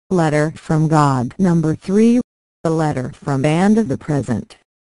Letter from God Number 3. A letter from and of the present.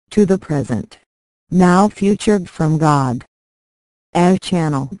 To the present. Now futured from God. As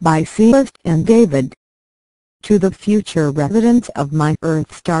channel by Celest and David. To the future residents of my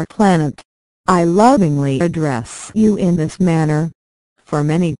Earth-star planet, I lovingly address you in this manner. For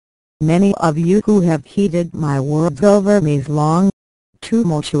many of you who have heeded my words over these long,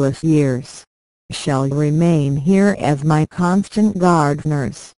 tumultuous years, shall remain here as my constant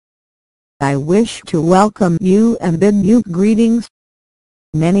gardeners. I wish to welcome you and bid you greetings.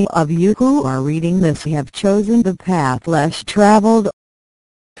 Many of you who are reading this have chosen the path less traveled.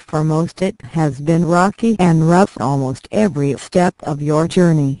 For most it has been rocky and rough almost every step of your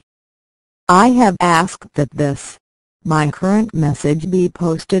journey. I have asked that this, my current message, be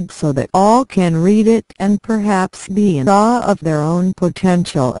posted so that all can read it and perhaps be in awe of their own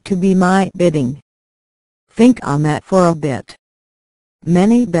potential to be my bidding. Think on that for a bit.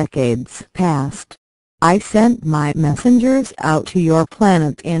 Many decades past, I sent my messengers out to your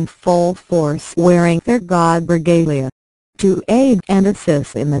planet in full force wearing their god regalia, to aid and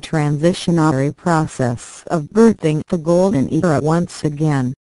assist in the transitionary process of birthing the golden era once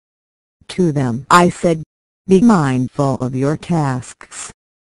again. To them I said, be mindful of your tasks.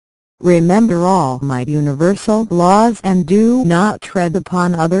 Remember all my universal laws and do not tread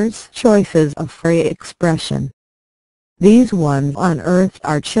upon others' choices of free expression. These ones on Earth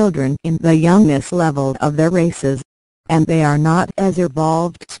are children in the youngest level of their races, and they are not as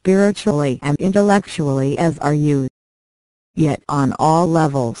evolved spiritually and intellectually as are you. Yet on all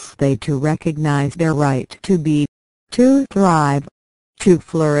levels they too recognize their right to be, to thrive, to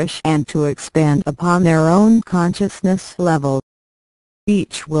flourish and to expand upon their own consciousness level.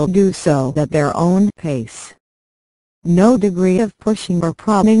 Each will do so at their own pace. No degree of pushing or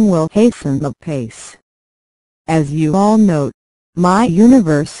prodding will hasten the pace. As you all know, my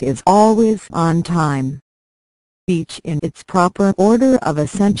universe is always on time, each in its proper order of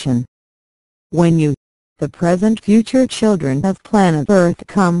ascension. When you, the present future children of planet Earth,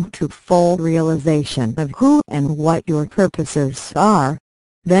 come to full realization of who and what your purposes are,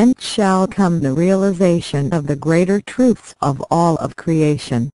 then shall come the realization of the greater truths of all of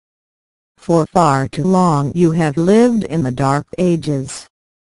creation. For far too long you have lived in the dark ages.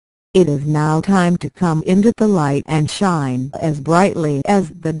 It is now time to come into the light and shine as brightly as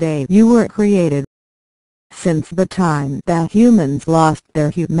the day you were created. Since the time that humans lost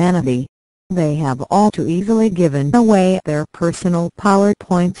their humanity, they have all too easily given away their personal power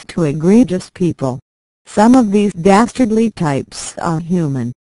points to egregious people. Some of these dastardly types are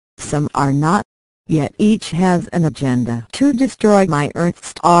human, some are not, yet each has an agenda to destroy my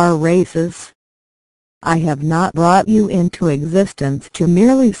Earth-star races. I have not brought you into existence to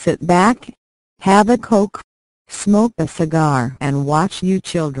merely sit back, have a Coke, smoke a cigar and watch you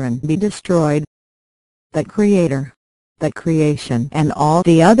children be destroyed. The Creator, the creation and all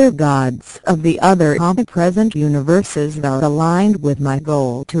the other gods of the other omnipresent universes are aligned with my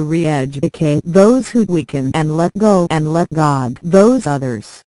goal to re-educate those who weaken and let go and let God those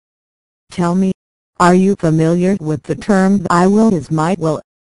others. Tell me, are you familiar with the term "thy will is my will"?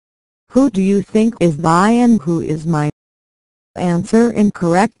 Who do you think is thy and who is my? Answer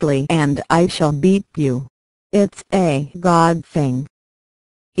incorrectly and I shall beat you. It's a God thing.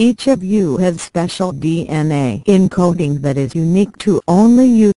 Each of you has special DNA encoding that is unique to only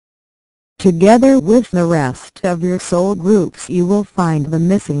you. Together with the rest of your soul groups you will find the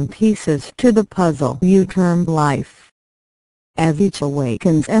missing pieces to the puzzle you term life. As each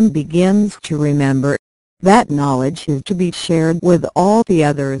awakens and begins to remember, that knowledge is to be shared with all the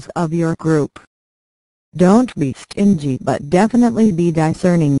others of your group. Don't be stingy but definitely be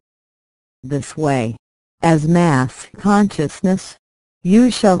discerning. This way, as mass consciousness,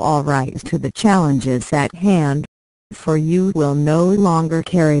 you shall all rise to the challenges at hand, for you will no longer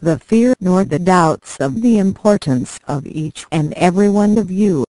carry the fear nor the doubts of the importance of each and every one of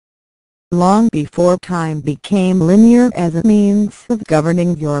you. Long before time became linear as a means of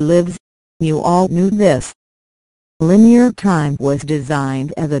governing your lives, you all knew this. Linear time was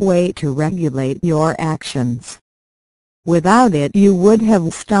designed as a way to regulate your actions. Without it you would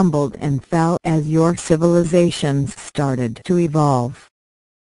have stumbled and fell as your civilizations started to evolve.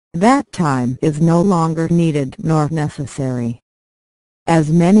 That time is no longer needed nor necessary. As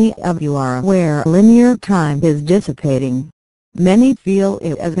many of you are aware, linear time is dissipating. Many feel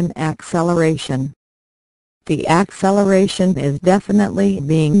it as an acceleration. The acceleration is definitely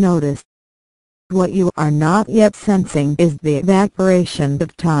being noticed. What you are not yet sensing is the evaporation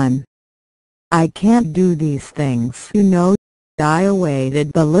of time. I can't do these things, you know. I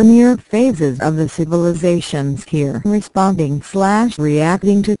awaited the linear phases of the civilizations here,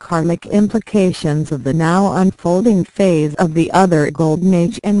 responding/reacting to karmic implications of the now unfolding phase of the other golden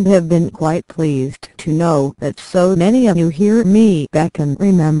age, and have been quite pleased to know that so many of you hear me beckon.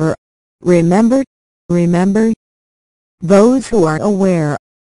 Remember, remember, remember. Those who are aware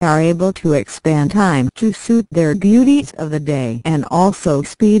are able to expand time to suit their duties of the day and also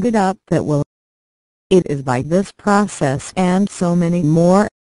speed it up that will. It is by this process and so many more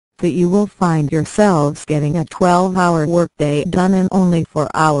that you will find yourselves getting a 12-hour workday done in only 4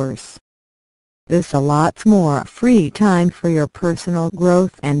 hours. This allots more free time for your personal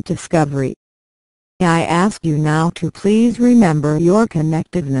growth and discovery. I ask you now to please remember your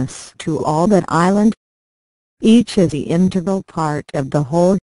connectedness to all that island. Each is the integral part of the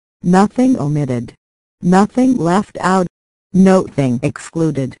whole, nothing omitted, nothing left out, no thing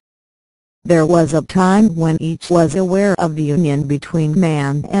excluded. There was a time when each was aware of the union between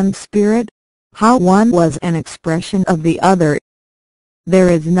man and spirit, how one was an expression of the other. There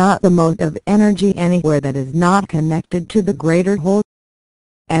is not the mote of energy anywhere that is not connected to the greater whole.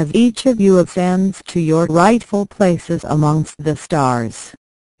 As each of you ascends to your rightful places amongst the stars,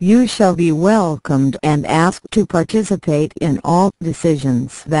 you shall be welcomed and asked to participate in all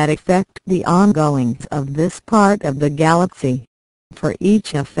decisions that affect the ongoings of this part of the galaxy. For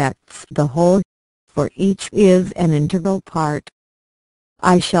each affects the whole, for each is an integral part.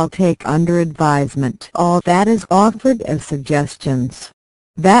 I shall take under advisement all that is offered as suggestions.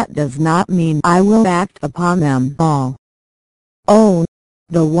 That does not mean I will act upon them all. Oh,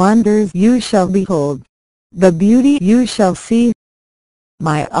 the wonders you shall behold, the beauty you shall see.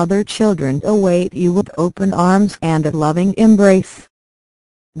 My other children await you with open arms and a loving embrace.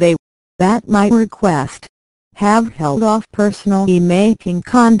 They, at my request, have held off personally making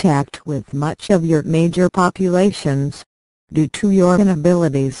contact with much of your major populations, due to your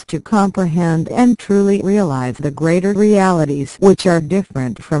inabilities to comprehend and truly realize the greater realities which are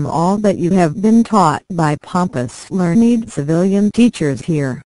different from all that you have been taught by pompous learned civilian teachers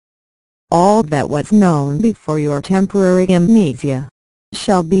here. All that was known before your temporary amnesia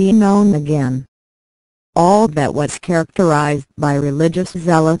shall be known again. All that was characterized by religious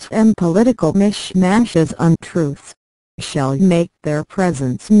zealots and political mishmashes untruths shall make their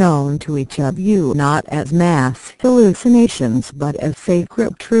presence known to each of you not as mass hallucinations but as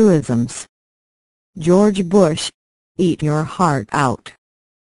sacred truisms. George Bush, eat your heart out.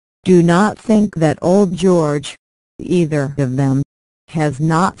 Do not think that old George, either of them, has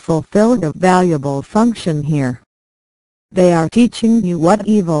not fulfilled a valuable function here. They are teaching you what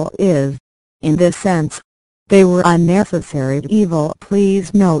evil is. In this sense, they were unnecessary evil.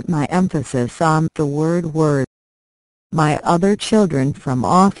 Please note my emphasis on the word. My other children from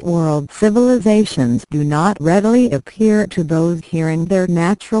off-world civilizations do not readily appear to those here in their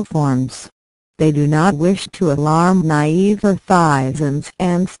natural forms. They do not wish to alarm naive Earthians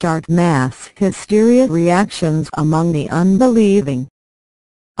and start mass hysteria reactions among the unbelieving.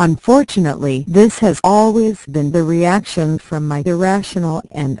 Unfortunately, this has always been the reaction from my irrational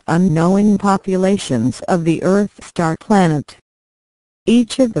and unknowing populations of the Earth-star planet.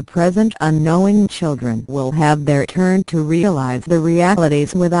 Each of the present unknowing children will have their turn to realize the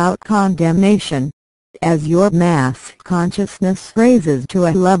realities without condemnation, as your mass consciousness raises to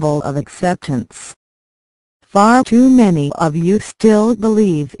a level of acceptance. Far too many of you still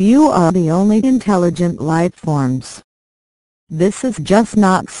believe you are the only intelligent life forms. This is just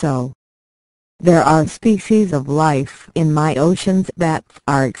not so. There are species of life in my oceans that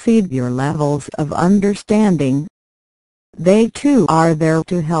far exceed your levels of understanding. They too are there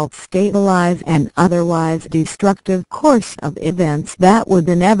to help stabilize an otherwise destructive course of events that would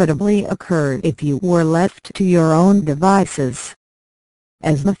inevitably occur if you were left to your own devices.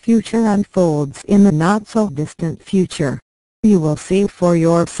 As the future unfolds in the not-so-distant future, you will see for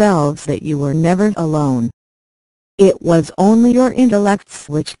yourselves that you were never alone. It was only your intellects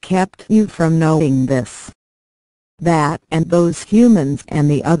which kept you from knowing this. That and those humans and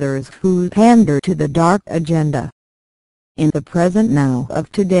the others who pander to the dark agenda. In the present now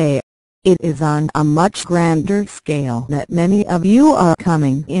of today, it is on a much grander scale that many of you are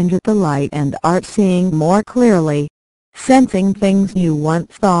coming into the light and are seeing more clearly, sensing things you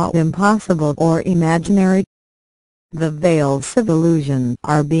once thought impossible or imaginary. The veils of illusion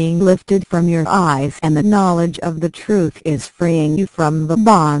are being lifted from your eyes and the knowledge of the truth is freeing you from the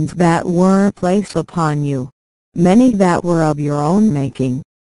bonds that were placed upon you, many that were of your own making.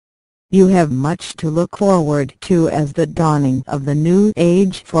 You have much to look forward to as the dawning of the new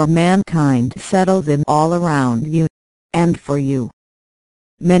age for mankind settles in all around you, and for you.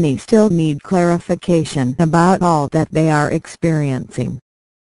 many still need clarification about all that they are experiencing.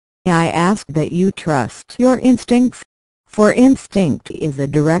 I ask that you trust your instincts, for instinct is a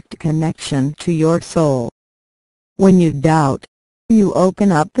direct connection to your soul. When you doubt, you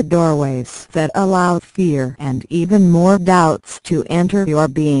open up the doorways that allow fear and even more doubts to enter your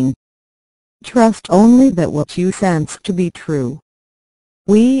being. Trust only that what you sense to be true.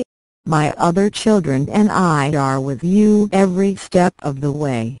 We, my other children and I are with you every step of the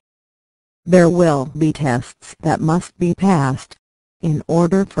way. There will be tests that must be passed, in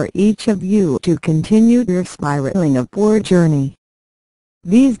order for each of you to continue your spiraling upward journey.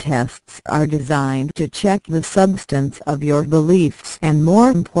 These tests are designed to check the substance of your beliefs and, more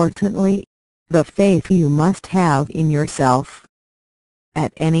importantly, the faith you must have in yourself.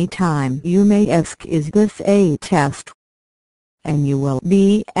 At any time you may ask, "Is this a test?" And you will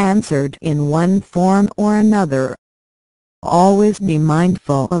be answered in one form or another. Always be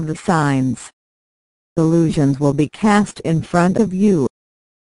mindful of the signs. Illusions will be cast in front of you.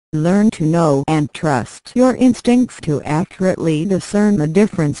 Learn to know and trust your instincts to accurately discern the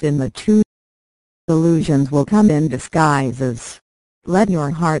difference in the two. Illusions will come in disguises. Let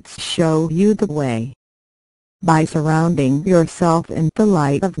your hearts show you the way. By surrounding yourself in the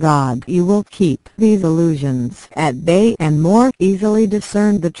light of God, you will keep these illusions at bay and more easily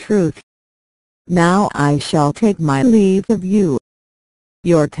discern the truth. Now I shall take my leave of you.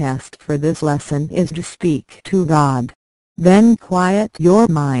 Your test for this lesson is to speak to God. Then quiet your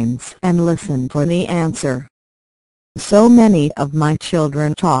minds and listen for the answer. So many of my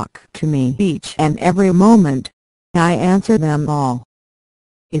children talk to me each and every moment. I answer them all.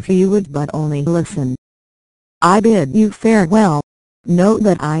 If you would but only listen. I bid you farewell. Know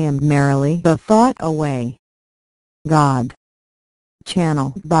that I am merely a thought away. God.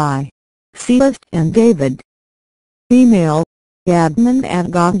 Channel by Celest and David. Email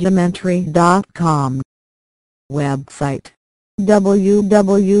admin@godumentary.com. Website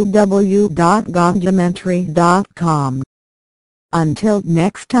www.godumentary.com. Until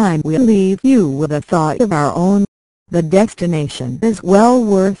next time, we leave you with a thought of our own. The destination is well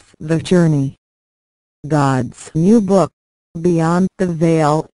worth the journey. God's new book, Beyond the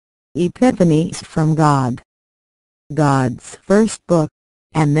Veil, Epiphanies from God. God's first book,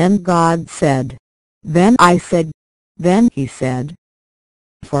 and then God said. Then I said. Then he said.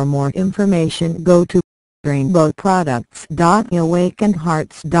 For more information go to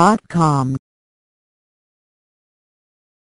rainbowproducts.awakenhearts.com.